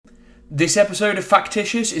This episode of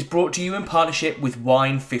Factitious is brought to you in partnership with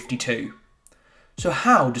Wine 52. So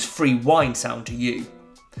how does free wine sound to you?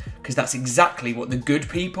 Because that's exactly what the good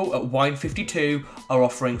people at Wine 52 are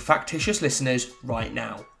offering Factitious listeners right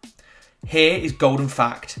now. Here is golden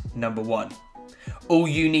fact number 1. All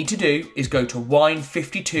you need to do is go to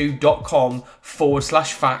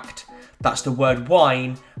wine52.com/fact. That's the word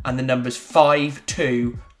wine and the numbers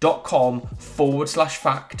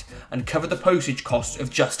 52.com/fact and cover the postage cost of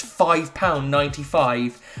just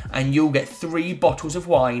 £5.95 and you'll get 3 bottles of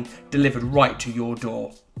wine delivered right to your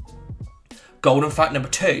door. Golden fact number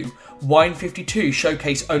 2, Wine 52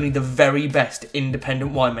 showcase only the very best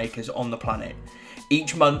independent winemakers on the planet.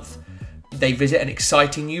 Each month, they visit an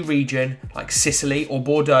exciting new region like Sicily or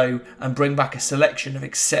Bordeaux and bring back a selection of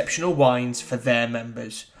exceptional wines for their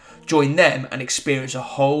members. Join them and experience a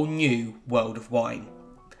whole new world of wine.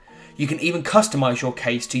 You can even customise your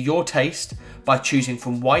case to your taste by choosing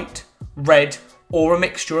from white, red or a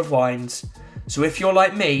mixture of wines. So if you're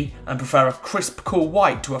like me and prefer a crisp cool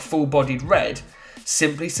white to a full-bodied red,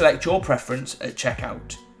 simply select your preference at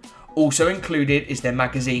checkout. Also included is their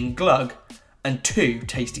magazine Glug and 2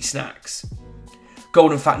 tasty snacks.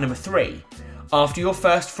 Golden fact number 3, after your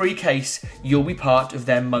first free case, you'll be part of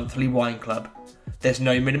their monthly wine club. There's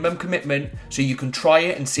no minimum commitment, so you can try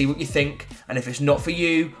it and see what you think, and if it's not for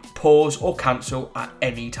you, pause or cancel at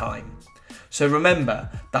any time. So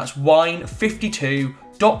remember, that's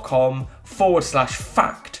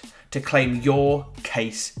wine52.com/fact to claim your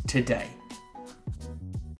case today.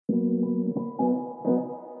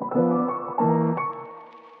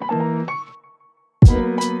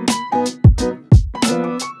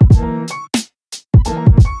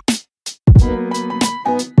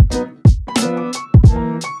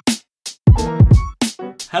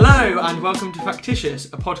 Hello and welcome to Factitious,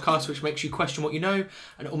 a podcast which makes you question what you know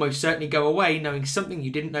and almost certainly go away knowing something you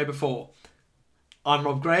didn't know before. I'm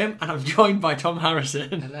Rob Graham and I'm joined by Tom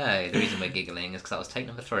Harrison. Hello, the reason we're giggling is because that was take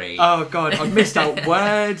number 3. Oh god, I missed out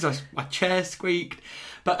words, my chair squeaked.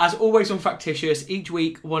 But as always on Factitious, each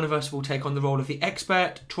week one of us will take on the role of the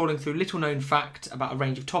expert, trawling through little known facts about a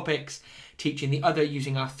range of topics, teaching the other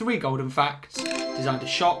using our 3 golden facts, designed to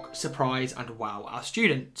shock, surprise and wow our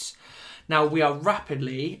students. Now, we are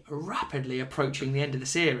rapidly approaching the end of the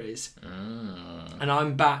series. And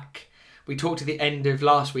I'm back. We talked at the end of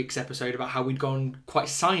last week's episode about how we'd gone quite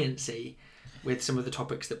sciencey with some of the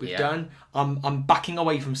topics that we've done. I'm backing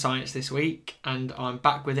away from science this week, and I'm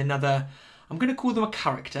back with another, I'm going to call them a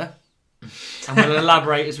character. I'm going to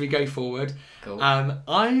elaborate as we go forward. Cool.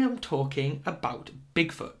 I am talking about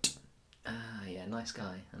Bigfoot. Yeah, nice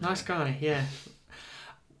guy. Nice guy, yeah.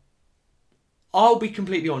 I'll be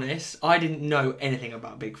completely honest, I didn't know anything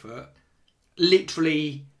about Bigfoot.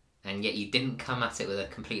 Literally. And yet you didn't come at it with a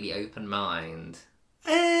completely open mind.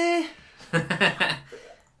 I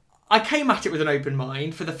came at it with an open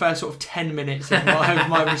mind for the first sort of 10 minutes of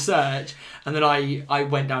my research, and then I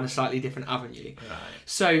went down a slightly different avenue. Right.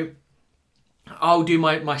 So I'll do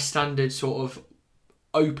my standard sort of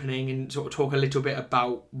opening and sort of talk a little bit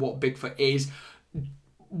about what Bigfoot is.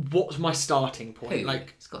 What's my starting point?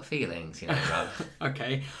 Like, it's got feelings, you know, Rob.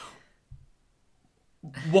 Okay.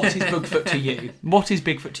 What is Bigfoot to you? What is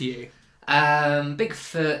Bigfoot to you?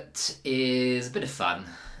 Bigfoot is a bit of fun.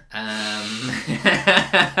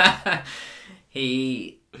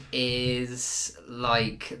 He is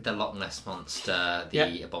like the Loch Ness Monster,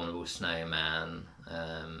 the Abominable Snowman.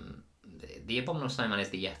 The Abominable Snowman is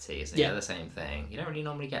the Yeti, isn't it? Yeah, the same thing. You don't really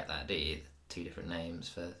normally get that, do you? 2 different names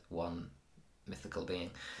for one mythical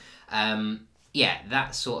being.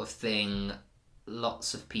 That sort of thing.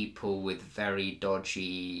 Lots of people with very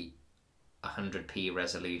dodgy 100p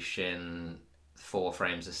resolution, 4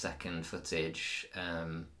 frames a second footage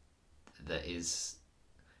that is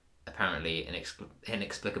apparently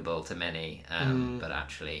inexplicable to many, but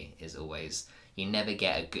actually is always, you never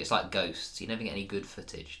get it's like ghosts, you never get any good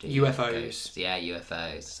footage, do you? UFOs. Ghosts. Yeah,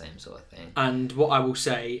 UFOs, the same sort of thing. And what I will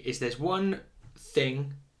say is there's one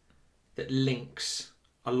thing that links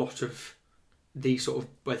a lot of these sort of,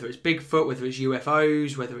 whether it's Bigfoot, whether it's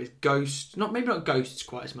UFOs, whether it's ghosts, maybe not ghosts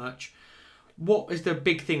quite as much. What is the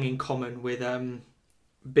big thing in common with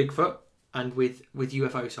Bigfoot and with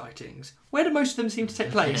UFO sightings? Where do most of them seem to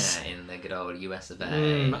take place? Yeah, in the good old US of A.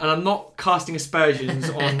 And I'm not casting aspersions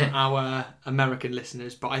on our American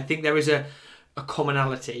listeners, but I think there is a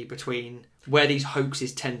commonality between where these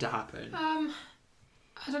hoaxes tend to happen. I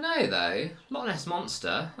don't know though. Loch Ness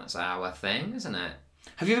Monster, that's our thing, isn't it?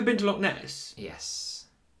 Have you ever been to Loch Ness? Yes.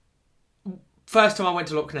 first time I went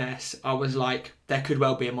to Loch Ness, I was like, there could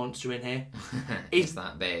well be a monster in here. It's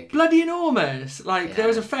that big. Bloody enormous. Like, there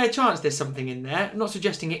was a fair chance there's something in there. I'm not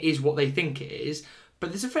suggesting it is what they think it is,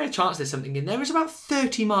 but there's a fair chance there's something in there. It's about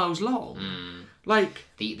 30 miles long. Like,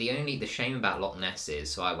 the shame about Loch Ness is,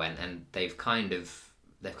 so I went, and they've kind of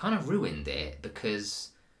ruined it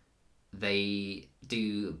because they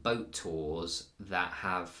do boat tours that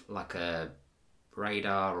have like a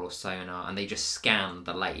radar or sonar, and they just scan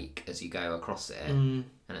the lake as you go across it, and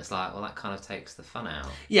it's like, well, that kind of takes the fun out.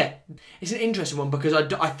 Yeah, it's an interesting one because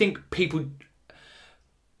I think people,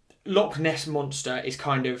 Loch Ness monster is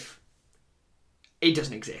kind of, it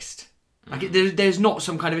doesn't exist. Like there's not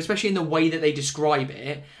some kind of, especially in the way that they describe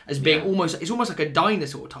it as being it's almost like a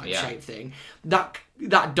dinosaur type shape thing.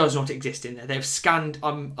 That does not exist in there. They've scanned.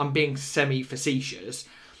 I'm being semi-facetious.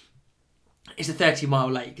 It's a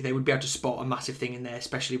 30-mile lake. They would be able to spot a massive thing in there,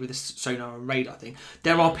 especially with the sonar and radar thing.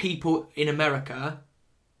 There are people in America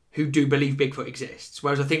who do believe Bigfoot exists,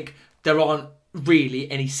 whereas I think there aren't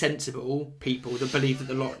really any sensible people that believe that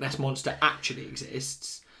the Loch Ness monster actually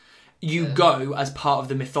exists. You go as part of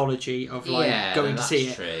the mythology of going to see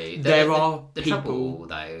it. True. The people. Trouble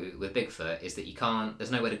though with Bigfoot is that you can't.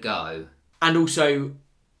 There's nowhere to go. And also,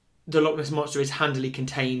 the Loch Ness monster is handily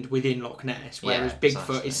contained within Loch Ness, whereas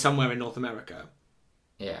Bigfoot is somewhere in North America.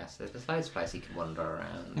 Yeah, so there's loads of places you can wander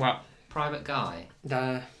around. Well, private guy.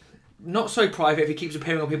 Not so private if he keeps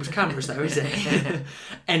appearing on people's cameras, though, is it?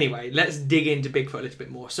 Anyway, let's dig into Bigfoot a little bit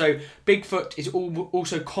more. So, Bigfoot is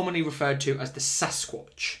also commonly referred to as the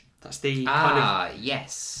Sasquatch. That's the kind of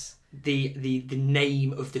yes, the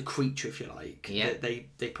name of the creature, if you like, that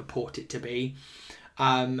they purport it to be,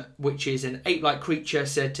 which is an ape-like creature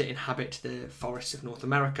said to inhabit the forests of North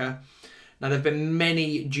America. Now, there have been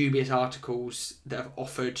many dubious articles that have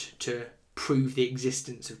offered to prove the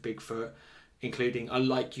existence of Bigfoot, including,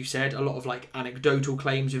 like you said, a lot of like anecdotal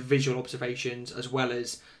claims of visual observations, as well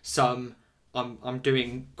as some, I'm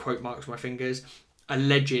doing quote marks with my fingers,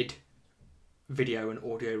 alleged video and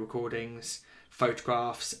audio recordings,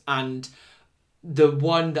 photographs, and the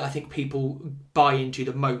one that I think people buy into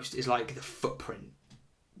the most is like the footprint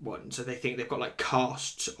one. So they think they've got like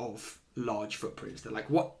casts of large footprints. They're like,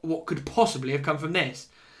 what could possibly have come from this?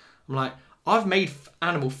 I'm like, I've made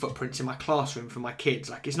animal footprints in my classroom for my kids.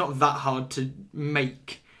 Like, it's not that hard to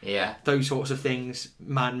make those sorts of things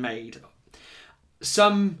man-made.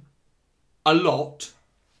 A lot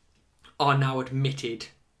are now admitted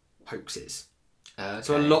hoaxes. Okay.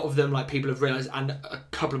 So a lot of them, like, people have realised, and a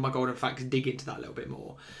couple of my golden facts dig into that a little bit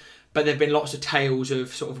more. But there have been lots of tales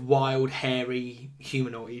of sort of wild, hairy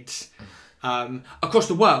humanoids across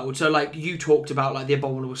the world. So, like, you talked about, like, the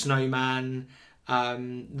abominable snowman,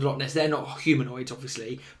 the Loch Ness. They're not humanoids,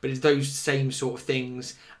 obviously, but it's those same sort of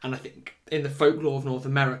things. And I think in the folklore of North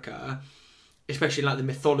America, especially like the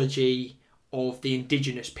mythology of the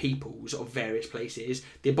indigenous peoples of various places,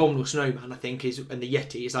 the abominable snowman, I think, and the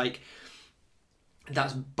Yeti is like,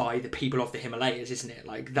 that's by the people of the Himalayas, isn't it?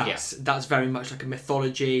 Like, that's very much like a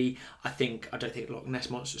mythology. I don't think Loch Ness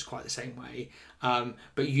monster is quite the same way.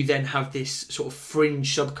 But you then have this sort of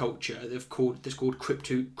fringe subculture that's called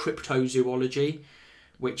cryptozoology,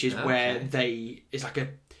 which is where it's like I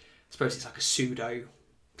suppose it's like a pseudo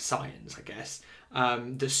science, I guess,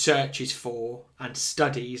 that searches for and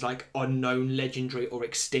studies like unknown, legendary, or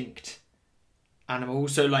extinct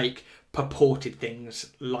animals. So like purported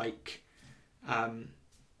things like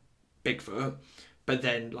Bigfoot, but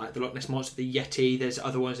then like the Loch Ness monster, the Yeti. There's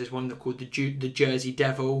other ones. There's one called the Jersey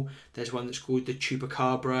Devil. There's one that's called the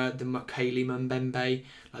Chupacabra, the Mokele Mbembe.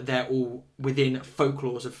 Like, they're all within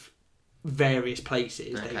folklores of various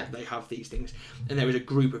places. Okay. They have these things, and there is a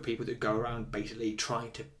group of people that go around basically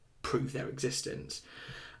trying to prove their existence.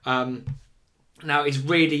 Now, it's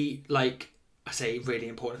really, like I say, really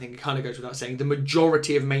important. I think it kind of goes without saying, the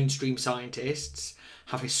majority of mainstream scientists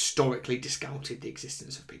have historically discounted the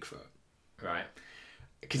existence of Bigfoot. Right.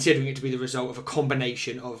 Considering it to be the result of a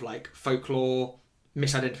combination of like folklore,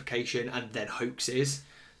 misidentification, and then hoaxes,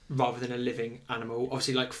 rather than a living animal.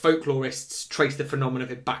 Obviously, like, folklorists trace the phenomenon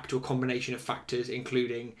of it back to a combination of factors,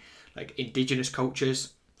 including like indigenous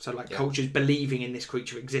cultures. So like cultures believing in this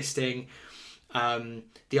creature existing.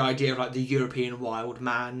 The idea of like the European wild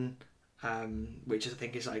man, which I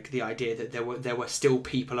think is like the idea that there were still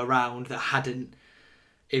people around that hadn't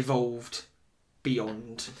evolved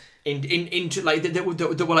beyond into like that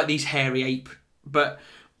were like these hairy ape, but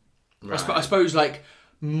I suppose like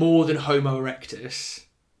more than Homo erectus,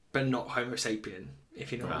 but not Homo sapien,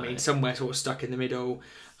 if you know what I mean. Somewhere sort of stuck in the middle,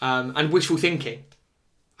 and wishful thinking.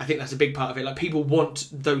 I think that's a big part of it. Like, people want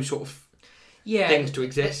those sort of things to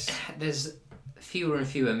exist. fewer and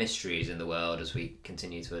fewer mysteries in the world as we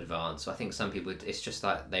continue to advance. So I think some people, it's just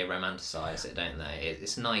like they romanticize it, don't they?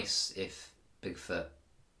 It's nice if Bigfoot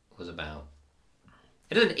was about.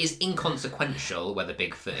 It's inconsequential whether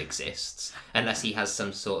Bigfoot exists unless he has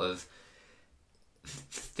some sort of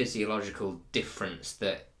physiological difference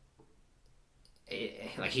that,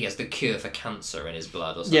 like he has the cure for cancer in his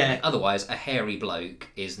blood or something. Yeah. Otherwise, a hairy bloke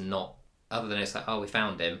is not. Other than it's like, oh, we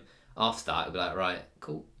found him. After that, it'll be like, right,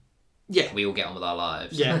 cool. Yeah. We all get on with our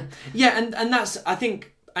lives. Yeah. Yeah, and that's, I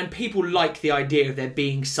think, and people like the idea of there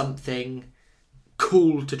being something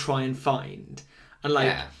cool to try and find. And like,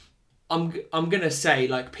 Yeah. I'm going to say,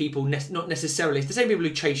 like, people, not necessarily, it's the same people who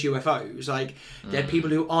chase UFOs, like, they're people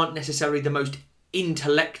who aren't necessarily the most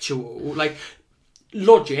intellectual. Like,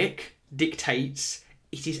 logic dictates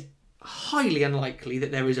it is highly unlikely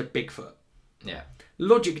that there is a Bigfoot. Yeah.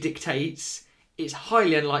 Logic dictates it's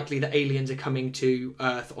highly unlikely that aliens are coming to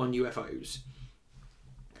Earth on UFOs.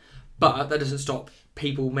 But that doesn't stop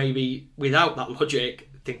people maybe without that logic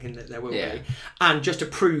thinking that there will be. And just to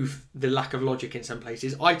prove the lack of logic in some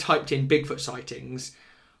places, I typed in Bigfoot sightings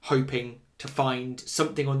hoping to find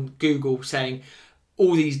something on Google saying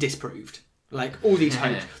all these disproved. Like all these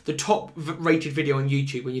hoax. The top rated video on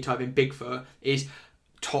YouTube when you type in Bigfoot is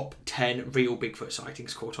top 10 real Bigfoot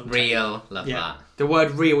sightings caught on tape. Real, love that. The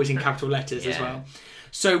word real is in capital letters as well.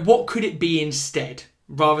 So what could it be instead?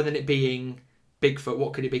 Rather than it being Bigfoot,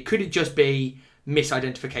 what could it be? Could it just be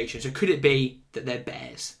misidentification? So could it be that they're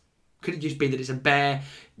bears? Could it just be that it's a bear?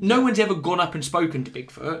 No one's ever gone up and spoken to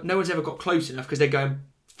Bigfoot. No one's ever got close enough because they're going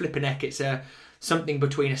flipping heck. It's something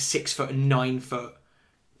between a 6 foot and 9 foot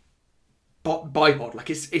bipod. Like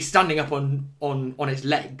it's standing up on its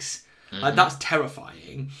legs. Like that's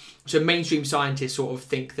terrifying. So mainstream scientists sort of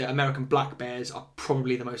think that American black bears are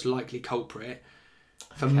probably the most likely culprit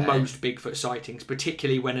for most Bigfoot sightings,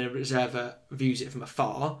 particularly when a observer views it from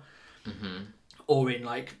afar or in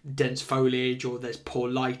like dense foliage or there's poor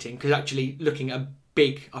lighting. Because actually looking at a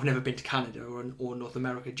big, I've never been to Canada or North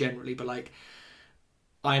America generally, but like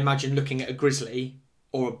I imagine looking at a grizzly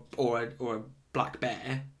or a black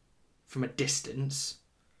bear from a distance,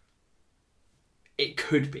 it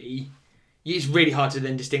could be. It's really hard to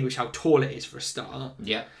then distinguish how tall it is for a start.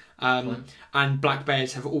 Yeah. And black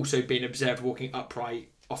bears have also been observed walking upright,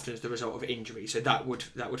 often as the result of injury. So that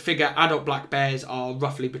would figure. Adult black bears are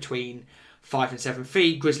roughly between 5 and 7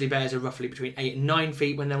 feet. Grizzly bears are roughly between 8 and 9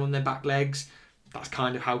 feet when they're on their back legs. That's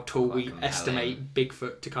kind of how tall we estimate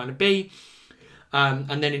Bigfoot to kind of be.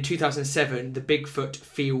 And then in 2007, the Bigfoot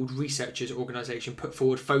Field Researchers Organisation put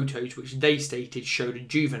forward photos which they stated showed a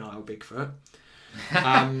juvenile Bigfoot.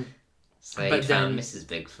 So they found Mrs.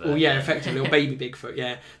 Bigfoot. Well, yeah, effectively, or baby Bigfoot,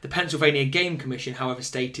 yeah. The Pennsylvania Game Commission, however,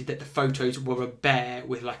 stated that the photos were a bear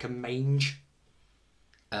with like a mange.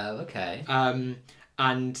 Oh, okay.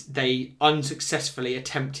 And they unsuccessfully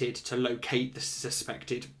attempted to locate the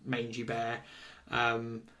suspected mangy bear.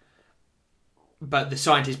 But the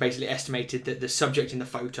scientists basically estimated that the subject in the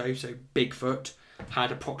photo, so Bigfoot,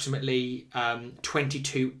 had approximately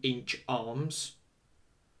 22-inch arms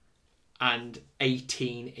and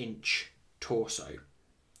 18-inch torso.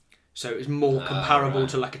 So it was more comparable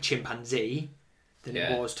to like a chimpanzee than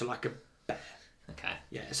it was to like a bear. Okay.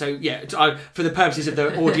 Yeah. So yeah, for the purposes of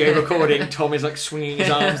the audio recording, Tom is like swinging his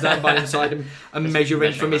arms down by inside him and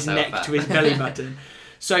measuring from his neck to his belly button.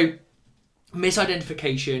 So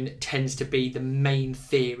misidentification tends to be the main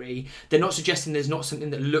theory. They're not suggesting there's not something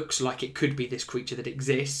that looks like it could be this creature that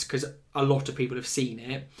exists, because a lot of people have seen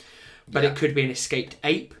it, but it could be an escaped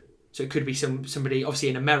ape. So it could be somebody, obviously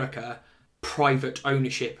in America, private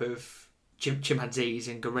ownership of chimpanzees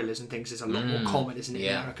and gorillas and things is a lot more common, isn't it,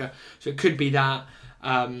 in America? So it could be that.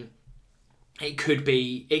 It could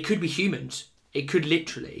be humans. It could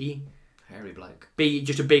literally hairy bloke be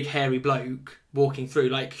just a big hairy bloke walking through.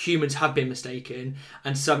 Like humans have been mistaken,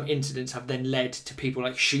 and some incidents have then led to people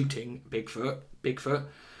like shooting Bigfoot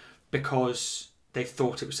because they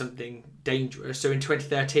thought it was something dangerous. So in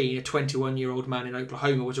 2013, a 21-year-old man in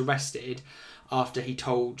Oklahoma was arrested after he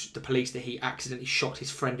told the police that he accidentally shot his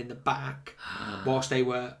friend in the back whilst they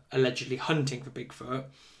were allegedly hunting for Bigfoot.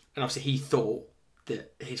 And obviously he thought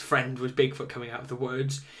that his friend was Bigfoot coming out of the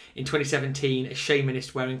woods. In 2017, a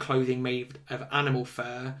shamanist wearing clothing made of animal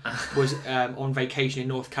fur was on vacation in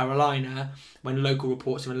North Carolina when local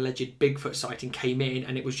reports of an alleged Bigfoot sighting came in,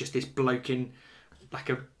 and it was just this bloke in like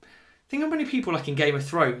a... Think how many people like in Game of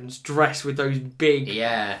Thrones dress with those big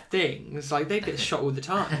things. Like they get shot all the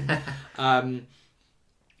time. And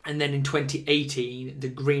then in 2018, the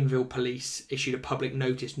Greenville police issued a public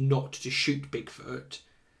notice not to shoot Bigfoot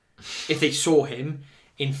if they saw him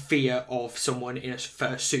in fear of someone in a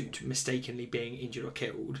fursuit mistakenly being injured or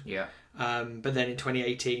killed. Yeah. But then in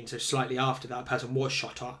 2018, so slightly after that, a person was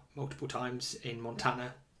shot at multiple times in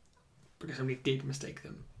Montana because somebody did mistake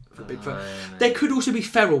them for Bigfoot. There could also be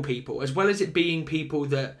feral people, as well as it being people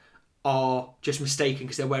that are just mistaken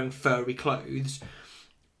because they're wearing furry clothes.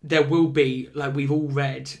 There will be, like we've all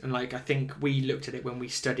read, and like I think we looked at it when we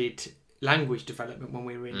studied language development when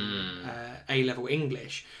we were in A-level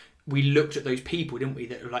English. We looked at those people, didn't we,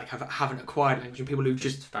 that like haven't acquired language, and people who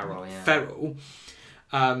just feral. Yeah. Feral.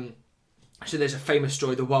 So there's a famous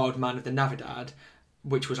story, The Wild Man of the Navidad,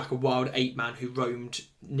 which was like a wild ape man who roamed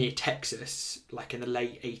near Texas, like in the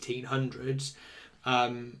late 1800s.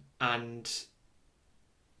 And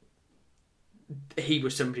he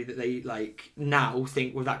was somebody that they like now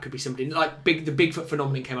think, well, that could be somebody like the Bigfoot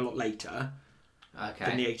phenomenon came a lot later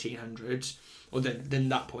than the 1800s, or than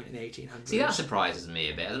that point in the 1800s. See, that surprises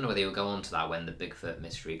me a bit. I don't know whether you'll go on to that when the Bigfoot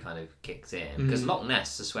mystery kind of kicks in, because Loch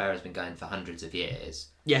Ness, I swear, has been going for hundreds of years.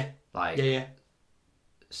 Yeah. Like 17th,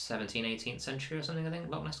 18th century or something, I think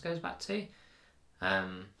Loch Ness goes back to.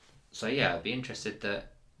 So yeah, I'd be interested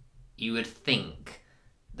that you would think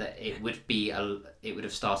that it would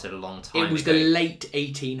have started a long time ago. It was the late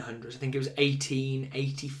 1800s. I think it was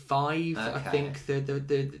 1885. Okay. I think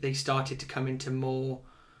they started to come into more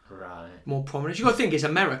prominence. You got to think it's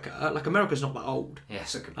America. Like America's not that old. Yeah,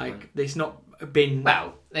 it's a good point. Like it's not been.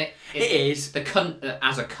 Well, it is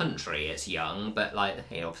as a country, it's young, but like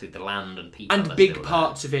obviously the land and people and big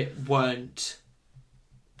parts of it weren't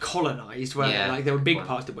colonised. Like there were big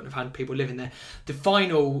parts that wouldn't have had people living there. The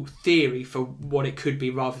final theory for what it could be,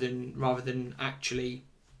 rather than actually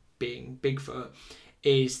being Bigfoot,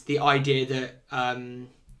 is the idea that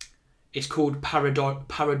it's called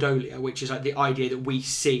pareidolia, which is like the idea that we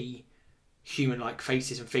see human-like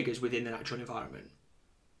faces and figures within the natural environment.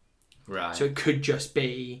 Right. So it could just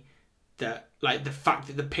be that, like, the fact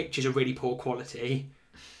that the pictures are really poor quality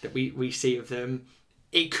that we see of them.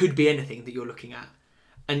 It could be anything that you're looking at.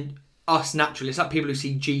 And us naturalists, like people who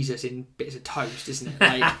see Jesus in bits of toast, isn't it?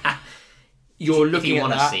 Like, you're looking at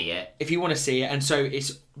that. If you want to see it. And so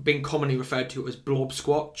it's been commonly referred to as blob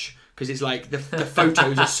squatch, because it's like the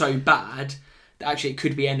photos are so bad that actually it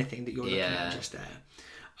could be anything that you're looking at just there.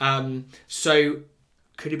 So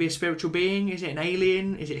could it be a spiritual being? Is it an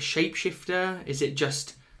alien? Is it a shapeshifter? Is it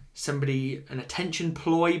just somebody, an attention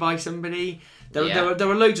ploy by somebody? There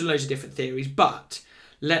are loads and loads of different theories, but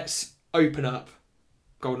let's open up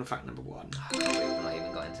golden fact number 1. We've not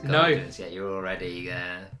even got into goldens yet. You're already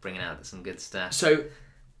bringing out some good stuff. So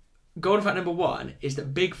golden fact number 1 is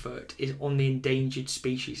that Bigfoot is on the endangered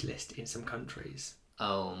species list in some countries.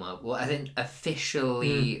 Oh my! Well, I think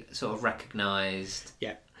officially sort of recognised.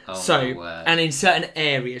 Yeah. Oh, so, and in certain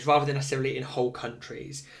areas, rather than necessarily in whole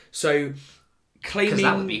countries. So, claiming... Because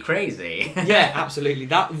that would be crazy. Yeah, absolutely.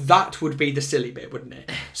 That would be the silly bit, wouldn't it?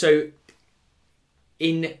 So,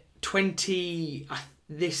 in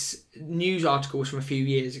this news article was from a few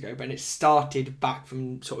years ago, but it started back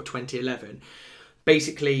from sort of 2011.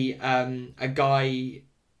 Basically, a guy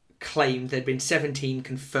claimed there'd been 17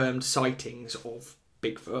 confirmed sightings of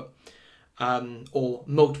Bigfoot. Or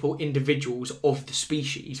multiple individuals of the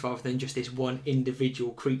species rather than just this one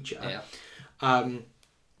individual creature. Yeah.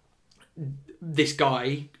 This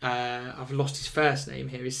guy, I've lost his first name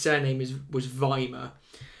here. His surname was Weimer.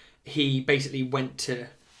 He basically went to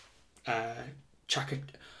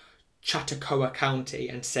Chautauqua County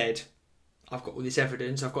and said, I've got all this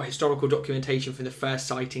evidence. I've got historical documentation from the first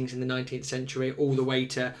sightings in the 19th century all the way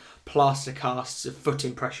to plaster casts of foot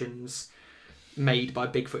impressions made by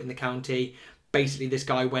Bigfoot in the county. Basically, this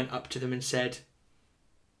guy went up to them and said,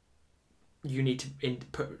 you need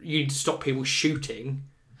to stop people shooting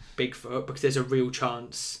Bigfoot because there's a real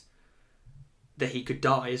chance that he could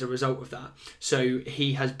die as a result of that. So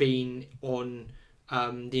he has been on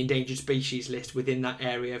the endangered species list within that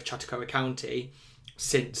area of Chautauqua County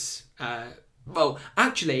since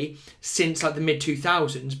since like the mid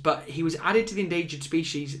 2000s, but he was added to the endangered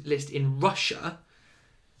species list in Russia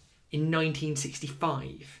in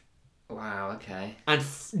 1965. Wow, okay. And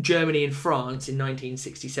Germany and France in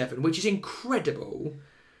 1967, which is incredible.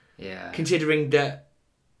 Yeah. Considering that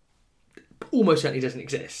almost certainly doesn't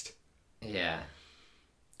exist. Yeah.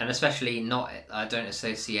 And especially I don't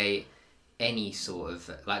associate any sort of,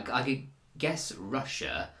 like, I could guess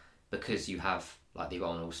Russia because you have, like, the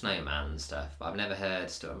abominable snowman and stuff, but I've never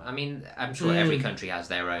heard I mean, I'm sure every country has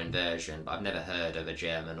their own version, but I've never heard of a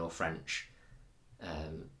German or French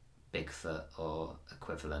Bigfoot or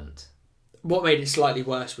equivalent. What made it slightly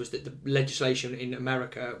worse was that the legislation in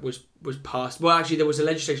America was passed. Well, actually, there was a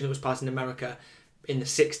legislation that was passed in America in the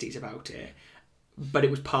 60s about it, but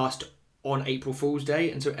it was passed on April Fool's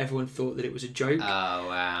Day, and so everyone thought that it was a joke. Oh,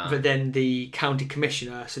 wow. But then the county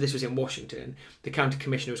commissioner, so this was in Washington, the county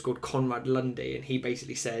commissioner was called Conrad Lundy, and he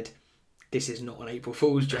basically said, this is not an April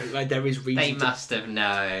Fool's joke. Like, there is reason. They must have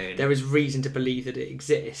known. There is reason to believe that it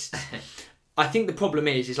exists. I think the problem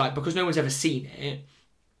is like, because no one's ever seen it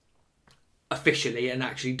officially and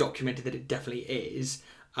actually documented that it definitely is.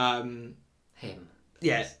 Him.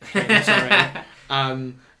 Yeah, him,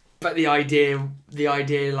 sorry. But the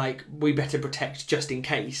idea, like, we better protect just in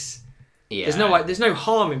case. Yeah. There's no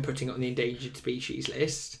harm in putting it on the endangered species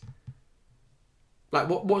list. Like,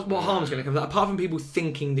 what harm is going to come from that? Apart from people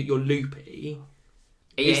thinking that you're loopy.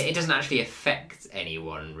 Yeah, it doesn't actually affect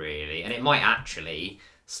anyone, really. And it might actually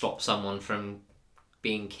stop someone from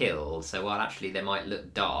being killed. So, while actually they might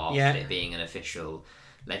look daft, it being an official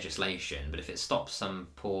legislation, but if it stops some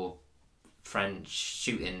poor friend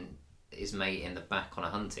shooting his mate in the back on a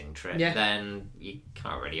hunting trip, then you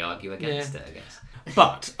can't really argue against it, I guess.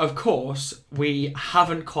 But, of course, we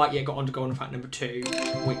haven't quite yet got on to golden fact number 2,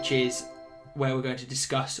 which is where we're going to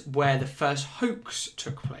discuss where the first hoax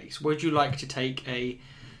took place. Would you like to take a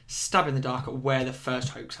stab in the dark at where the first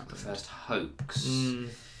hoax happened? The first hoax?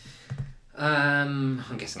 I'm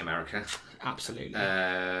guessing America. Absolutely.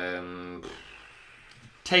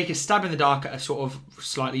 Take a stab in the dark at a sort of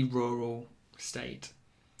slightly rural state.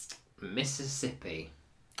 Mississippi.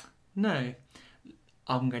 No.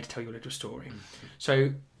 I'm going to tell you a little story.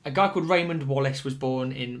 So, a guy called Raymond Wallace was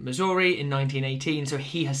born in Missouri in 1918, so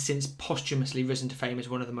he has since posthumously risen to fame as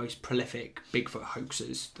one of the most prolific Bigfoot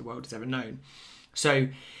hoaxers the world has ever known. So,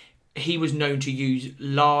 he was known to use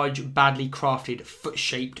large, badly crafted,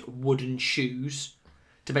 foot-shaped wooden shoes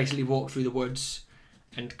to basically walk through the woods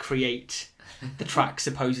and create the tracks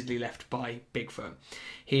supposedly left by Bigfoot.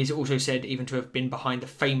 He is also said even to have been behind the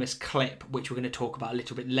famous clip, which we're going to talk about a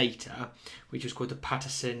little bit later, which was called the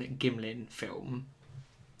Patterson-Gimlin film.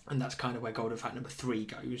 And that's kind of where golden fact number 3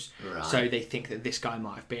 goes. Right. So they think that this guy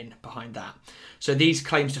might have been behind that. So these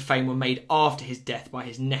claims to fame were made after his death by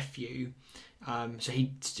his nephew. So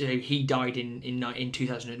he died in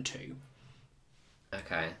 2002.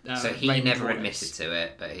 Okay. So he Raymond never Wallace. admitted to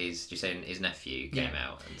it, but his nephew came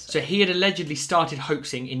out and said... So he had allegedly started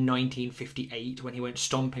hoaxing in 1958 when he went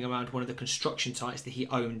stomping around one of the construction sites that he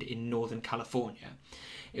owned in Northern California.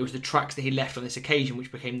 It was the tracks that he left on this occasion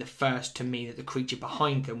which became the first to mean that the creature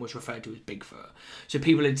behind them was referred to as Bigfoot. So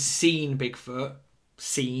people had seen Bigfoot,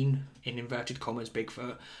 in inverted commas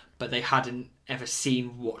Bigfoot, but they hadn't ever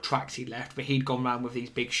seen what tracks he left. But he'd gone around with these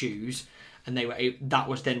big shoes, and that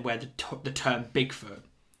was then where the term Bigfoot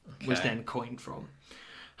was then coined from.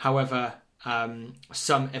 However,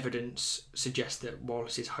 some evidence suggests that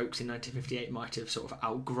Wallace's hoax in 1958 might have sort of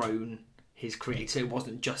outgrown his creator. It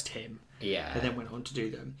wasn't just him. Yeah. That then went on to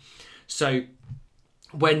do them. So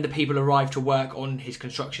when the people arrived to work on his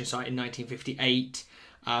construction site in 1958,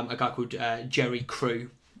 a guy called Jerry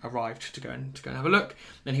Crew arrived to go and have a look.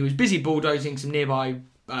 And he was busy bulldozing some nearby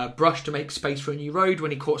brush to make space for a new road when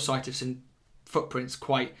he caught sight of some footprints,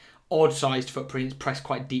 quite odd-sized footprints, pressed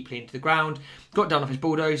quite deeply into the ground. Got down off his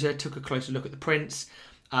bulldozer, took a closer look at the prints,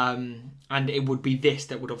 and it would be this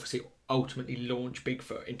that would obviously ultimately launch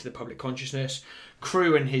Bigfoot into the public consciousness.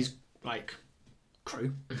 Crew and his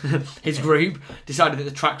his group decided that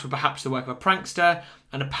the tracks were perhaps the work of a prankster,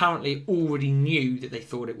 and apparently already knew that they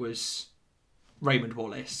thought it was Raymond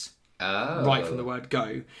Wallace. Right from the word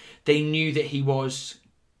go. They knew that he was,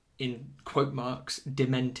 in quote marks,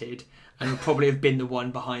 demented, and would probably have been the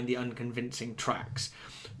one behind the unconvincing tracks.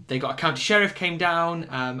 They got a county sheriff came down,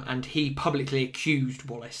 and he publicly accused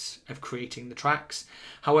Wallace of creating the tracks.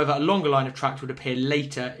 However, a longer line of tracks would appear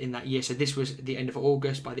later in that year. So this was at the end of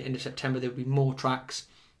August. By the end of September, there would be more tracks.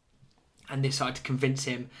 And this started to convince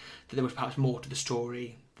him that there was perhaps more to the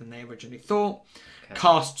story than they originally thought. Okay.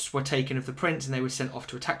 Casts were taken of the prints, and they were sent off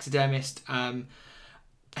to a taxidermist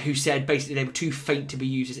who said basically they were too faint to be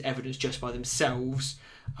used as evidence just by themselves.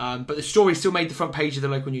 But the story still made the front page of the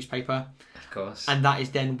local newspaper. Of course. And that is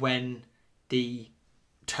then when the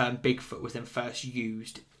term Bigfoot was then first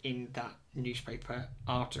used in that newspaper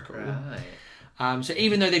article. Right. So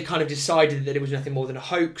even though they'd kind of decided that it was nothing more than a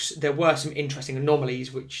hoax, there were some interesting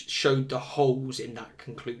anomalies which showed the holes in that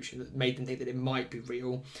conclusion that made them think that it might be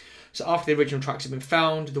real. So after the original tracks had been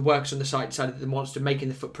found, the workers on the site decided that the monster making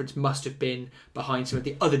the footprints must have been behind some of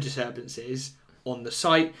the other disturbances on the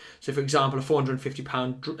site. So for example, a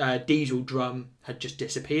 450-pound diesel drum had just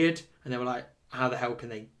disappeared, and they were like, how the hell can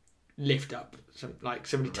they lift up somebody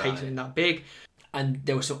takes something that big? And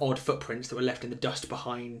there were some odd footprints that were left in the dust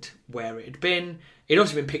behind where it had been. It had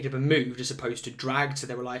also been picked up and moved as opposed to dragged, so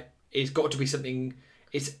they were like, it's got to be something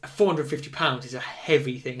it's £450 is a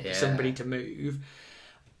heavy thing for somebody to move.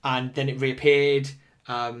 And then it reappeared.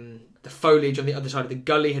 The foliage on the other side of the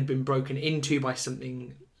gully had been broken into by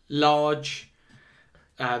something large,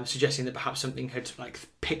 suggesting that perhaps something had like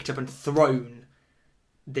picked up and thrown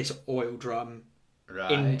this oil drum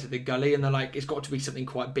into the gully. And they're like, it's got to be something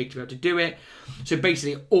quite big to be able to do it. So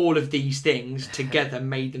basically, all of these things together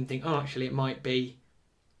made them think, oh, actually, it might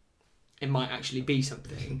actually be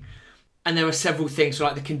something. And there were several things, so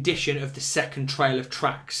like the condition of the second trail of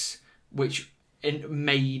tracks, which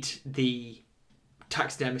made the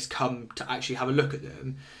taxidermist come to actually have a look at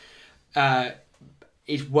them,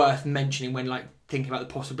 is worth mentioning when like thinking about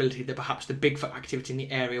the possibility that perhaps the Bigfoot activity in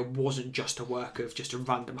the area wasn't just a work of just a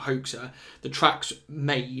random hoaxer. The tracks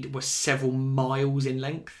made were several miles in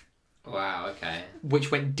length. Wow, okay.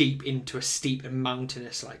 Which went deep into a steep and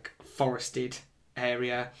mountainous, like forested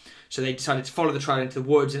area. So they decided to follow the trail into the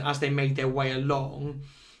woods, and as they made their way along,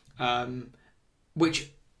 which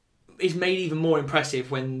is made even more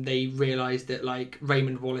impressive when they realised that like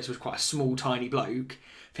Raymond Wallace was quite a small, tiny bloke.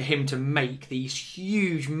 For him to make these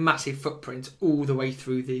huge, massive footprints all the way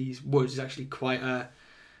through these woods is actually quite a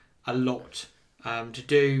lot to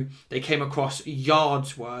do. They came across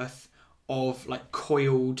yards worth of like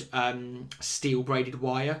coiled steel braided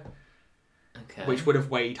wire, which would have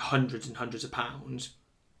weighed hundreds and hundreds of pounds.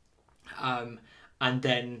 And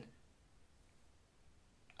then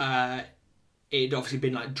it had obviously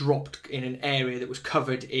been like dropped in an area that was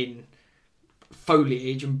covered in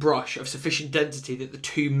foliage and brush of sufficient density that the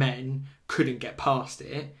two men couldn't get past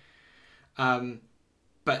it.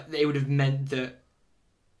 But it would have meant that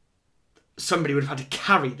somebody would have had to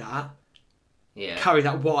carry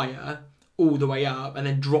that wire all the way up and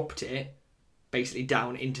then dropped it basically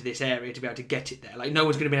down into this area to be able to get it there. Like no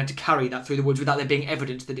one's going to be able to carry that through the woods without there being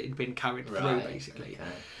evidence that it had been carried through, basically.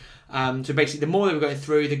 Okay. So basically, the more they were going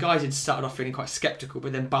through, the guys had started off feeling quite sceptical,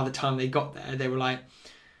 but then by the time they got there, they were like,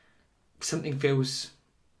 something feels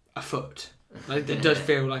afoot. Like, it does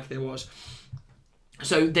feel like there was.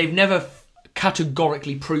 So they've never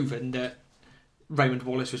categorically proven that Raymond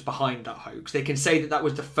Wallace was behind that hoax. They can say that that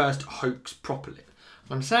was the first hoax properly.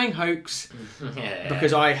 I'm saying hoax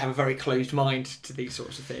because I have a very closed mind to these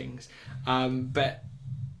sorts of things. But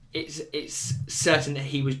it's certain that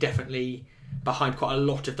he was definitely behind quite a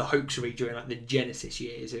lot of the hoaxery during like the Genesis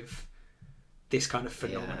years of this kind of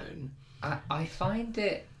phenomenon. Yeah. I find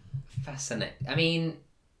it fascinating. I mean,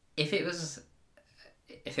 if it was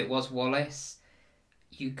Wallace,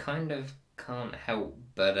 you kind of can't help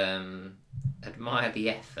but admire the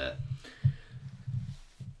effort.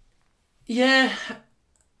 Yeah,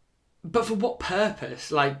 but for what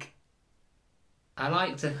purpose? Like, I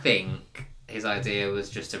like to think his idea was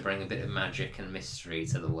just to bring a bit of magic and mystery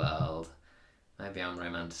to the world. Maybe I'm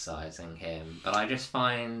romanticising him, but I just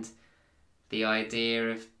find the idea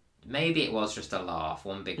of maybe it was just a laugh,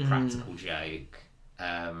 one big practical joke.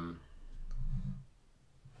 And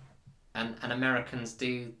Americans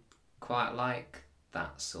do quite like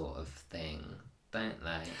that sort of thing, don't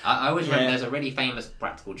they? I always remember there's a really famous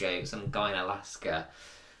practical joke, some guy in Alaska,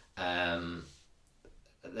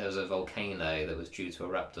 there was a volcano that was due to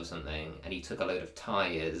erupt or something, and he took a load of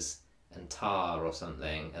tyres and tar or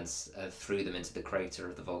something and threw them into the crater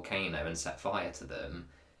of the volcano and set fire to them,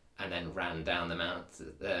 and then ran down the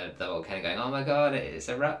mountain, the volcano, going, "Oh my god, it's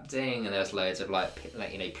erupting!" And there was loads of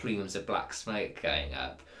plumes of black smoke going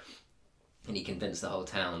up, and he convinced the whole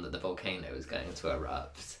town that the volcano was going to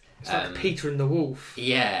erupt. It's like Peter and the Wolf.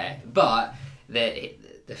 Yeah, but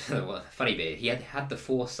the funny bit, he had the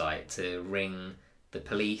foresight to ring the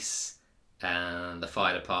police and the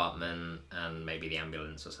fire department and maybe the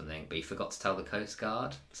ambulance or something, but he forgot to tell the Coast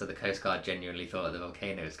Guard. So the Coast Guard genuinely thought that the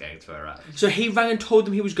volcano was going to erupt. So he rang and told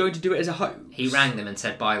them he was going to do it as a hoax? He rang them and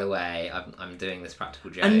said, "By the way, I'm doing this practical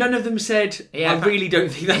joke." And none of them said, "I really don't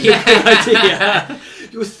think that's a good idea."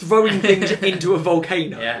 You're throwing things into a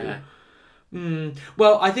volcano. Yeah.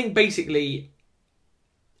 Well, I think basically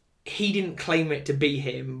he didn't claim it to be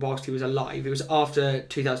him whilst he was alive. It was after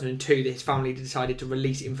 2002 that his family decided to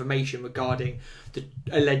release information regarding the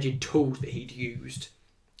alleged tools that he'd used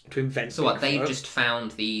to invent. So what, they just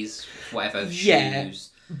found these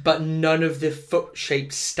shoes? But none of the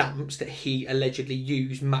foot-shaped stamps that he allegedly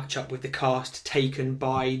used match up with the cast taken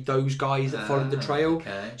by those guys that followed the trail.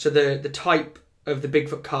 Okay. So the type of the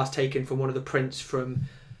Bigfoot cast taken from one of the prints from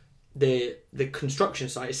the construction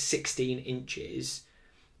site is 16 inches.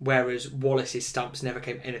 Whereas Wallace's stamps never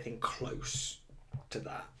came anything close to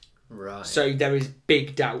that. Right. So there is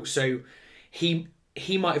big doubt. So he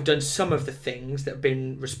might have done some of the things that have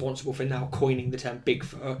been responsible for now coining the term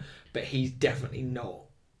Bigfoot, but he's definitely not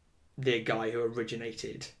the guy who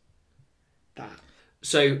originated that.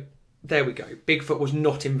 So there we go. Bigfoot was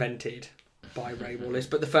not invented by Ray Wallace,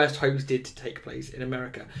 but the first hoax did take place in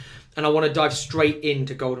America. And I want to dive straight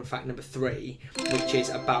into golden fact number 3, which is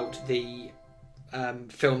about the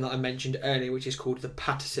film that I mentioned earlier, which is called the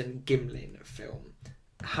Patterson-Gimlin film.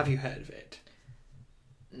 Have you heard of it?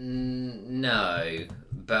 No,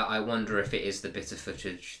 but I wonder if it is the bit of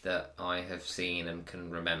footage that I have seen and can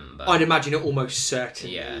remember. I'd imagine it almost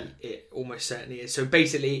certainly. Yeah. It almost certainly is. So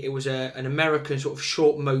basically, it was an American sort of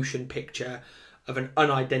short motion picture of an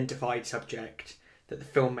unidentified subject that the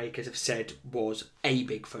filmmakers have said was a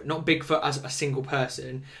Bigfoot. Not Bigfoot as a single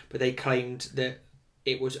person, but they claimed that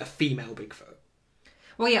it was a female Bigfoot.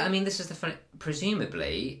 Well, yeah, I mean, this is the funny...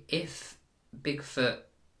 Presumably, if Bigfoot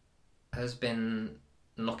has been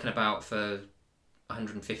knocking about for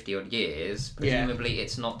 150 odd years, presumably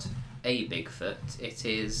it's not a Bigfoot, it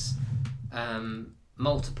is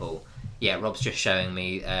multiple. Yeah, Rob's just showing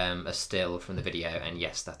me a still from the video, and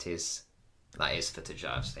yes, that is footage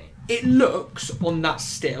that I've seen. It looks on that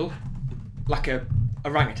still like a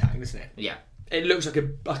orangutan, doesn't it? Yeah. It looks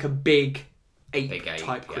like a big ape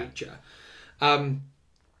type creature.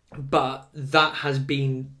 But that has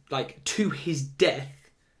been, like, to his death,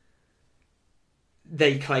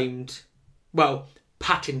 they claimed... Well,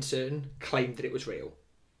 Pattinson claimed that it was real.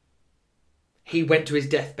 He went to his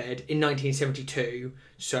deathbed in 1972,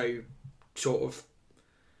 so sort of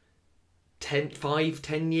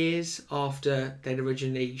 10 years after they'd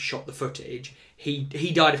originally shot the footage.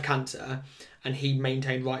 He died of cancer, and he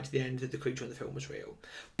maintained right to the end that the creature in the film was real.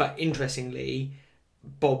 But interestingly,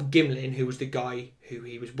 Bob Gimlin, who was the guy who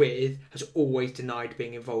he was with, has always denied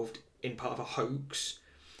being involved in part of a hoax.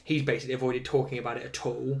 He's basically avoided talking about it at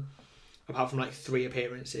all, apart from like 3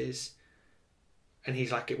 appearances. And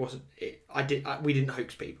he's like, we didn't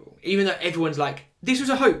hoax people, even though everyone's like, this was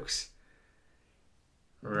a hoax.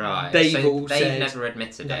 Right. They've never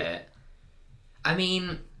admitted it. I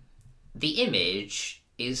mean, the image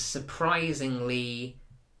is surprisingly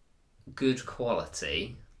good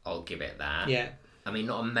quality. I'll give it that. Yeah. I mean,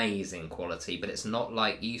 not amazing quality, but it's not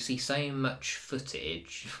like you see so much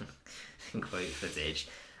footage, quote footage,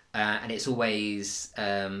 and it's always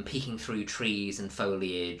peeking through trees and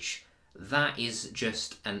foliage. That is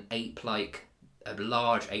just a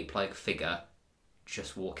large ape-like figure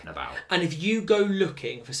just walking about. And if you go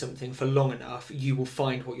looking for something for long enough, you will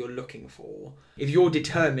find what you're looking for. If you're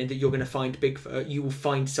determined that you're going to find Bigfoot, you will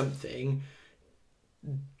find something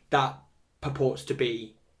that purports to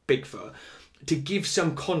be Bigfoot. To give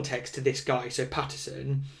some context to this guy, so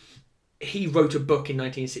Patterson, he wrote a book in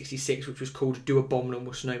 1966 which was called Do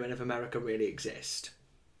Abominable Snowmen of America Really Exist?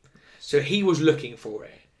 So he was looking for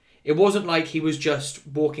it. It wasn't like he was just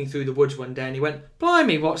walking through the woods one day and he went,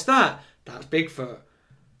 blimey, what's that? That's Bigfoot.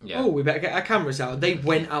 Yeah. Oh, we better get our cameras out. They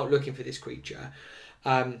went out looking for this creature.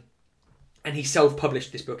 And he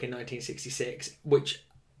self-published this book in 1966, which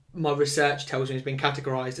my research tells me has been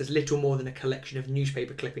categorised as little more than a collection of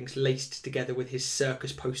newspaper clippings laced together with his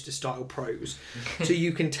circus poster-style prose. So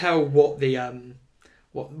you can tell what the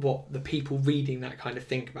what the people reading that kind of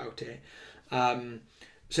think about it.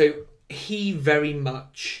 So he very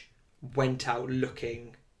much went out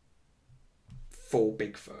looking for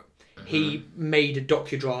Bigfoot. Mm-hmm. He made a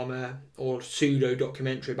docudrama or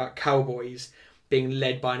pseudo-documentary about cowboys being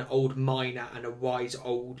led by an old miner and a wise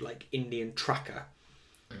old like Indian tracker.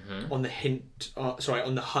 Mm-hmm. on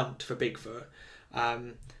the hunt for Bigfoot,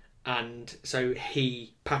 and so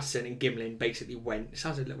Patterson and Gimlin basically went. It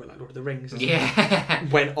sounds a little bit like Lord of the Rings. Yeah,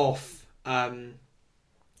 went off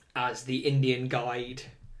as the Indian guide,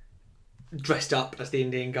 dressed up as the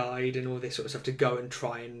Indian guide, and all this sort of stuff to go and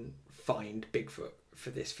try and find Bigfoot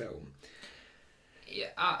for this film. Yeah,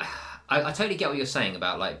 I totally get what you're saying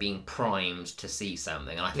about like being primed to see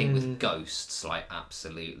something, and I think with ghosts, like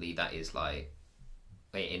absolutely, that is like,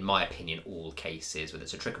 in my opinion, all cases, whether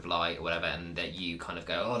it's a trick of light or whatever, and that you kind of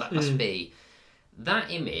go, oh, that must be.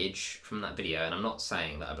 That image from that video, and I'm not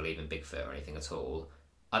saying that I believe in Bigfoot or anything at all,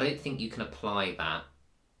 I don't think you can apply that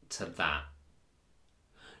to that.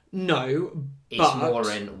 No, it's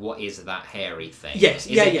more in what is that hairy thing. Yes,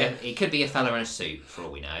 it could be a fella in a suit, for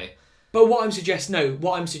all we know. But what I'm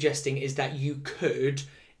suggesting is that you could...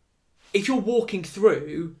 If you're walking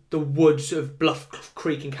through the woods of Bluff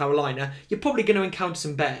Creek in Carolina, you're probably going to encounter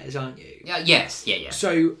some bears, aren't you? Yes.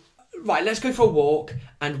 So, right, let's go for a walk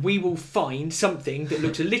and we will find something that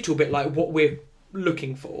looks a little bit like what we're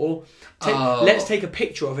looking for. Let's take a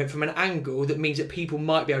picture of it from an angle that means that people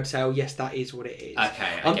might be able to say, oh, yes, that is what it is.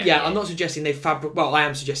 Okay. I'm not suggesting I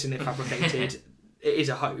am suggesting they fabricated it is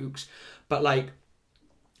a hoax, but like,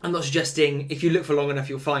 I'm not suggesting if you look for long enough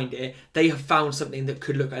you'll find it. They have found something that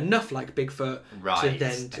could look enough like Bigfoot Right. to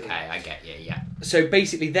then... Okay, I get you, yeah. So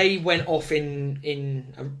basically they went off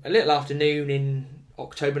in a little afternoon in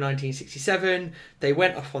October 1967. They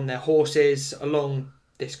went off on their horses along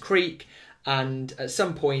this creek, and at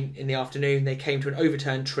some point in the afternoon they came to an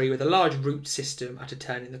overturned tree with a large root system at a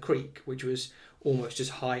turn in the creek, which was almost as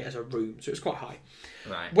high as a room, so it was quite high.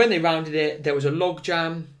 Right. When they rounded it, there was a log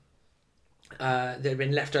jam that had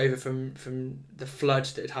been left over from the flood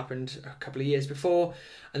that had happened a couple of years before,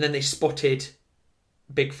 and then they spotted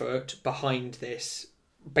Bigfoot behind this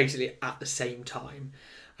basically at the same time,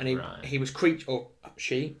 and she was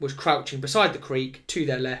crouching beside the creek to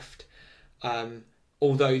their left,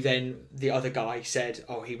 although then the other guy said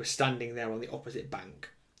he was standing there on the opposite bank.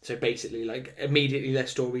 So basically, like, immediately their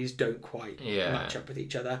stories don't quite match up with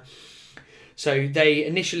each other. So they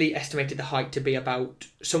initially estimated the height to be about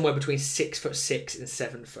somewhere between 6'6" and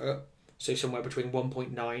 7 foot. So somewhere between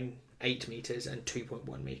 1.98 metres and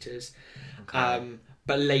 2.1 metres. Okay.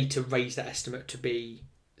 But later raised that estimate to be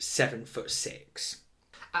 7'6".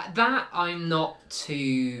 That I'm not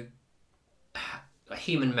too...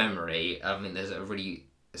 Human memory, I mean, there's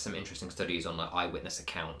some interesting studies on like eyewitness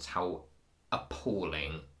accounts, how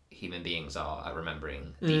appalling human beings are at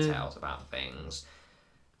remembering details about things.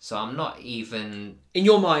 So I'm not even... In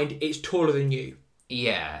your mind, it's taller than you.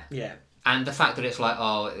 Yeah. Yeah. And the fact that it's like,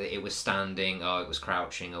 it was standing, it was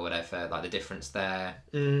crouching or whatever, like the difference there,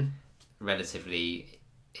 relatively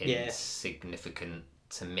insignificant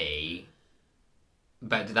to me.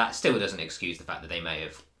 But that still doesn't excuse the fact that they may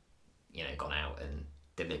have, gone out and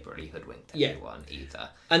deliberately hoodwinked everyone either.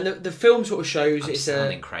 And the film sort of shows it's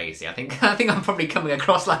sounding crazy. I think I'm probably coming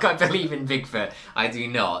across like I believe in Bigfoot. I do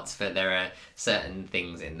not, but there are certain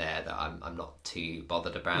things in there that I'm not too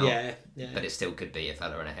bothered about. Yeah. But it still could be a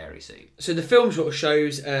fella in a hairy suit. So the film sort of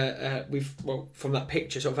shows from that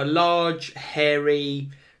picture, sort of a large hairy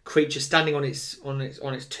creature standing on its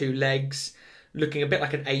two legs, looking a bit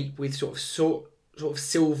like an ape with sort of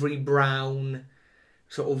silvery brown,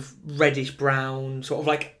 sort of reddish brown, sort of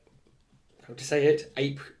like, how to say it,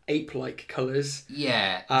 ape-like colours.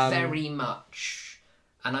 Yeah, very much.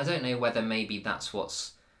 And I don't know whether maybe that's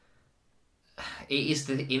it is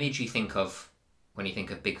the image you think of when you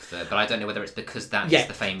think of Bigfoot, but I don't know whether it's because that's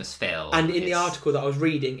the famous film. And in the article that I was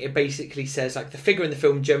reading, it basically says like the figure in the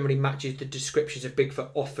film generally matches the descriptions of Bigfoot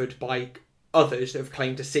offered by others that have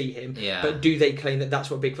claimed to see him, but do they claim that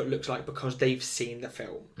that's what Bigfoot looks like because they've seen the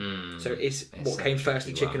film? So it's what came first,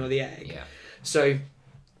 the chicken or the egg? So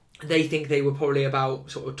they think they were probably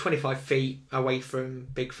about sort of 25 feet away from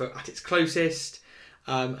Bigfoot at its closest,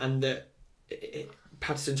 and that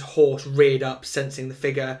Patterson's horse reared up sensing the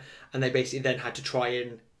figure, and they basically then had to try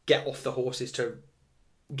and get off the horses to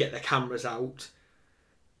get their cameras out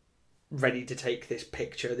ready to take this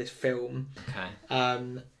picture, this film. Okay.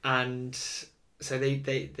 And so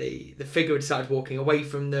the figure had started walking away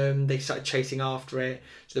from them. They started chasing after it.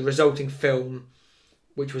 So the resulting film,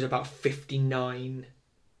 which was about 59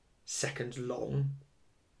 seconds long,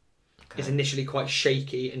 is initially quite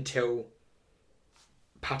shaky until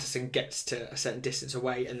Patterson gets to a certain distance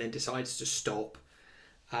away and then decides to stop.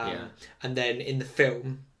 And then in the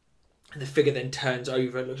film, the figure then turns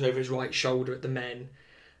over, looks over his right shoulder at the men,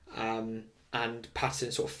 and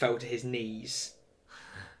Patterson sort of fell to his knees.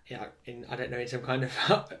 In some kind of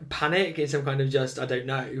panic, in some kind of I don't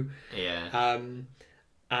know. Yeah.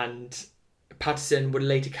 And Patterson would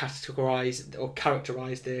later characterise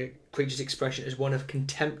the creature's expression as one of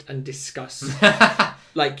contempt and disgust.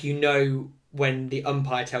 Like, when the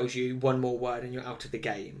umpire tells you one more word and you're out of the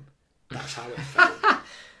game. That's how it felt.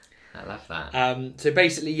 I love that. So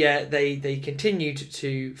basically, they continued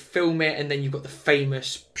to film it, and then you've got the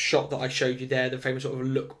famous shot that I showed you there, the famous sort of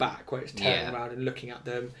look back where it's turning around and looking at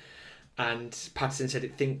them. And Patterson said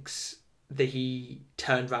it thinks that he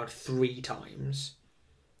turned around 3 times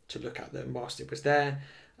to look at them whilst it was there.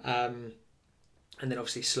 And then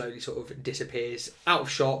obviously slowly sort of disappears out of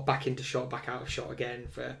shot, back into shot, back out of shot again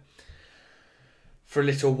for a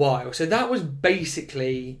little while. So that was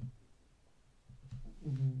basically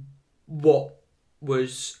what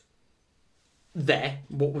was there,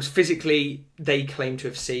 what was physically they claimed to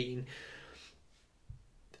have seen.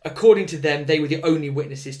 According to them, they were the only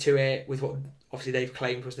witnesses to it, with what obviously they've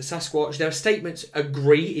claimed was the Sasquatch. Their statements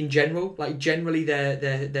agree in general. Like, generally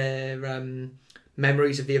their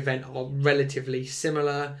memories of the event are relatively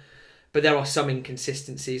similar, but there are some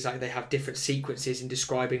inconsistencies. Like, they have different sequences in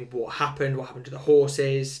describing what happened to the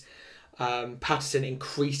horses. Patterson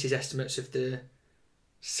increased his estimates of the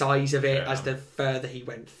size of it as the further he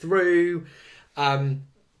went through.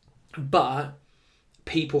 But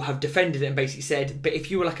people have defended it and basically said, but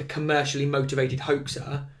if you were like a commercially motivated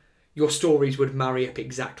hoaxer, your stories would marry up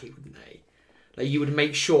exactly, wouldn't they? Like you would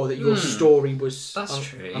make sure that your story was. That's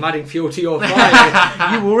true. I'm adding fuel to your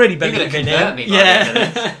fire. You already believe in it.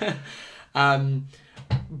 Yeah.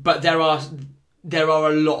 But there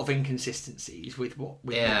are a lot of inconsistencies with what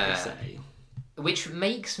they say, which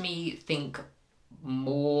makes me think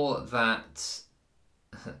more that,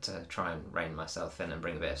 to try and rein myself in and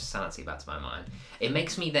bring a bit of sanity back to my mind, it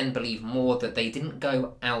makes me then believe more that they didn't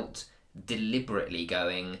go out deliberately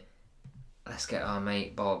going, let's get our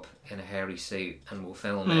mate Bob in a hairy suit and we'll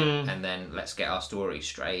film it, and then let's get our story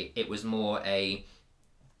straight. It was more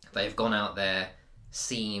they've gone out there,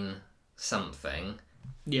 seen something,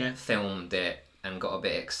 filmed it, and got a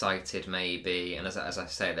bit excited maybe. And as I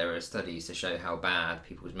say, there are studies to show how bad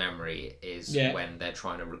people's memory is when they're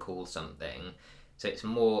trying to recall something. So it's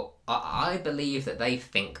more, I believe that they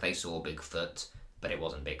think they saw Bigfoot, but it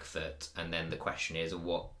wasn't Bigfoot. And then the question is,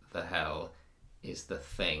 what the hell is the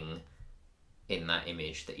thing in that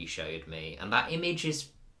image that he showed me? And that image is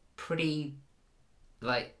pretty,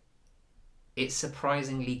 it's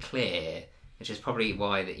surprisingly clear, which is probably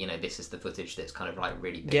why this is the footage that's kind of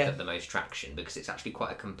really picked up the most traction, because it's actually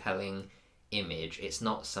quite a compelling image. It's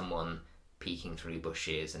not someone peeking through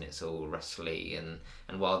bushes and it's all rustly, and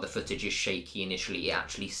while the footage is shaky initially, it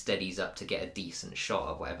actually steadies up to get a decent shot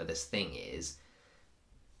of whatever this thing is.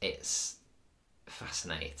 It's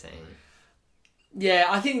fascinating. Yeah,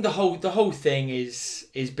 I think the whole thing is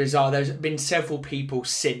bizarre. There's been several people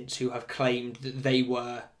since who have claimed that they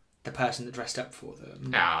were the person that dressed up for them.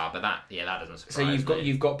 But that doesn't surprise me. So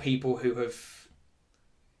you've got people who have,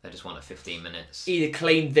 they just wanted 15 minutes. Either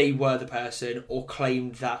claimed they were the person or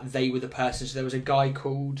claimed that they were the person. So there was a guy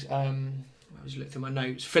called, I was looking through my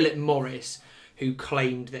notes, Philip Morris, who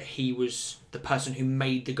claimed that he was the person who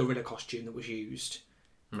made the gorilla costume that was used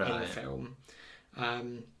in the film.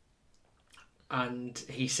 And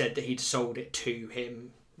he said that he'd sold it to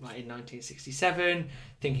him in 1967,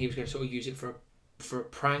 thinking he was going to sort of use it for a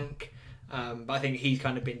prank. But I think he's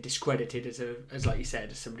kind of been discredited as like you said,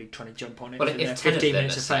 as somebody trying to jump on it. Well, for if 10 of them are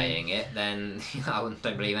saying it, then I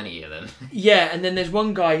don't believe any of them. Yeah, and then there's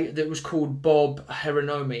one guy that was called Bob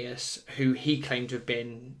Hieronymus, who he claimed to have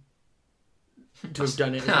done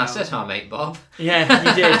it as well. I said our mate Bob. Yeah,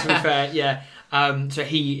 you did, to be fair, yeah. So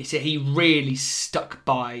he really stuck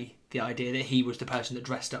by the idea that he was the person that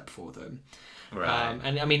dressed up for them. Right.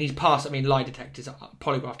 And I mean, he's passed, lie detectors,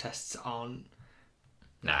 polygraph tests aren't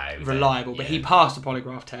reliable, but he passed a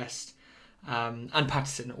polygraph test, and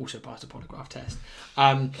Patterson also passed a polygraph test.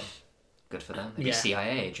 Good for them. They're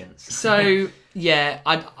CIA agents. So yeah,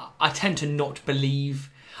 I tend to not believe.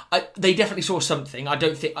 They definitely saw something. I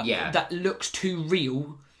don't think that looks too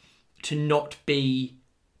real to be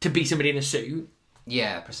somebody in a suit.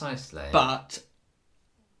 Yeah, precisely. But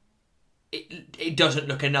it doesn't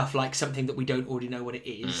look enough like something that we don't already know what it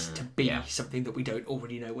is to be something that we don't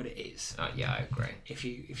already know what it is. Yeah, I agree. If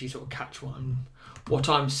you sort of catch what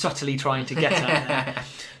I'm subtly trying to get at there.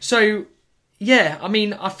 So yeah, I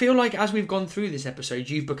mean, I feel like as we've gone through this episode,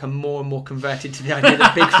 you've become more and more converted to the idea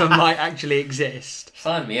that Bigfoot might actually exist.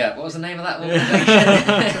 Sign me up. What was the name of that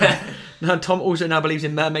organisation? No, Tom also now believes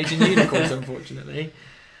in mermaids and unicorns, unfortunately.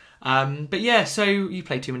 But yeah, so you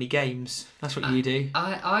play too many games. That's what you do.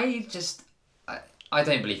 I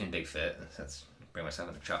don't believe in Bigfoot. Let's bring myself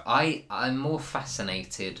in the trap. I'm more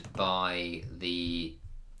fascinated by the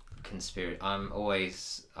conspiracy.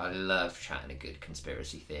 I love chatting a good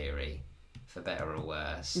conspiracy theory, for better or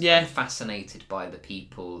worse. Yeah. I'm fascinated by the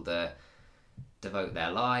people that devote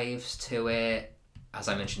their lives to it. As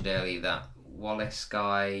I mentioned earlier, that Wallace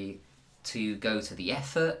guy, to go to the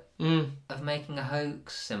effort of making a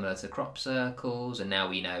hoax, similar to crop circles, and now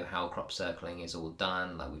we know how crop circling is all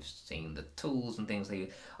done. Like, we've seen the tools and things they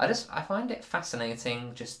use. I find it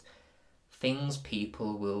fascinating, just things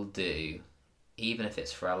people will do, even if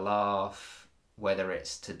it's for a laugh, whether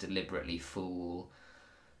it's to deliberately fool.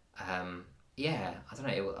 I don't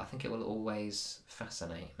know. I think it will always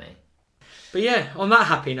fascinate me. But yeah, on that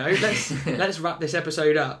happy note, let's wrap this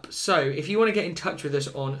episode up. So if you want to get in touch with us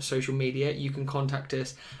on social media, you can contact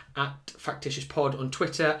us at Factitious Pod on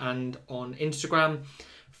Twitter and on Instagram.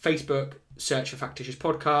 Facebook, search for Factitious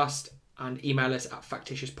Podcast, and email us at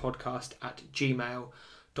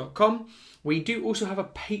factitiouspodcast@gmail.com. We do also have a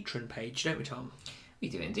Patreon page, don't we, Tom? We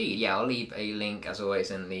do indeed. Yeah, I'll leave a link, as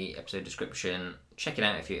always, in the episode description. Check it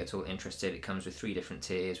out if you're at all interested. It comes with 3 different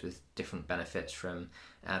tiers with different benefits, from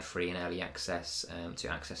ad-free and early access to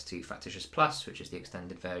access to Factitious Plus, which is the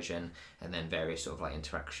extended version, and then various sort of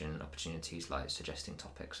interaction opportunities like suggesting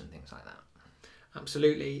topics and things like that.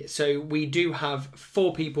 Absolutely. So we do have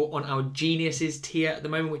 4 people on our Geniuses tier at the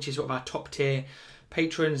moment, which is sort of our top tier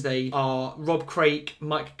patrons. They are Rob Craig,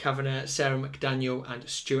 Mike Kavanagh, Sarah McDaniel and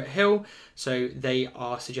Stuart Hill. So they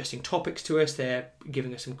are suggesting topics to us. They're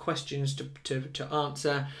giving us some questions to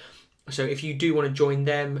answer. So if you do want to join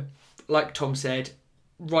them, like Tom said,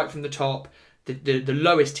 right from the top, the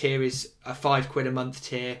lowest tier is a £5 a month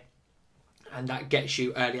tier, and that gets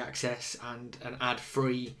you early access and an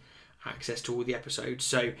ad-free access to all the episodes.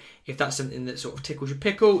 So if that's something that sort of tickles your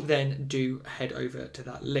pickle, then do head over to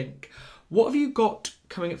that link. What have you got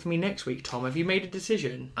coming up for me next week, Tom? Have you made a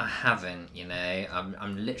decision? I haven't,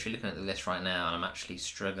 I'm literally looking at the list right now, and I'm actually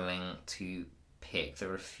struggling to pick. There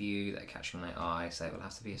are a few that are catching my eye, so it will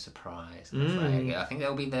have to be a surprise. I'm afraid. I think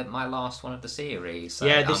that'll be my last one of the series. So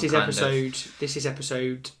yeah, this is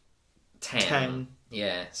episode 10.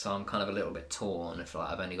 Yeah, so I'm kind of a little bit torn if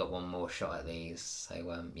I've only got one more shot at these.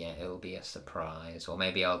 So it'll be a surprise, or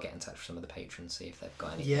maybe I'll get in touch with some of the patrons, see if they've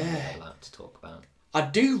got anything they'd like to talk about.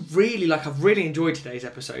 I've really enjoyed today's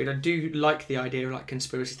episode. I do like the idea of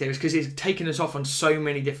conspiracy theories because it's taken us off on so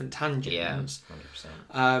many different tangents. Yeah,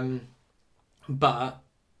 100%. But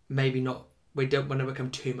maybe not. We don't want to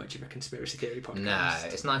become too much of a conspiracy theory podcast. No,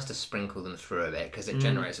 it's nice to sprinkle them through a bit because it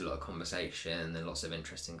generates a lot of conversation and lots of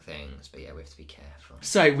interesting things. But yeah, we have to be careful.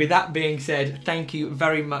 So with that being said, thank you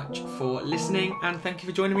very much for listening, and thank you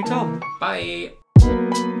for joining me, Tom. Bye.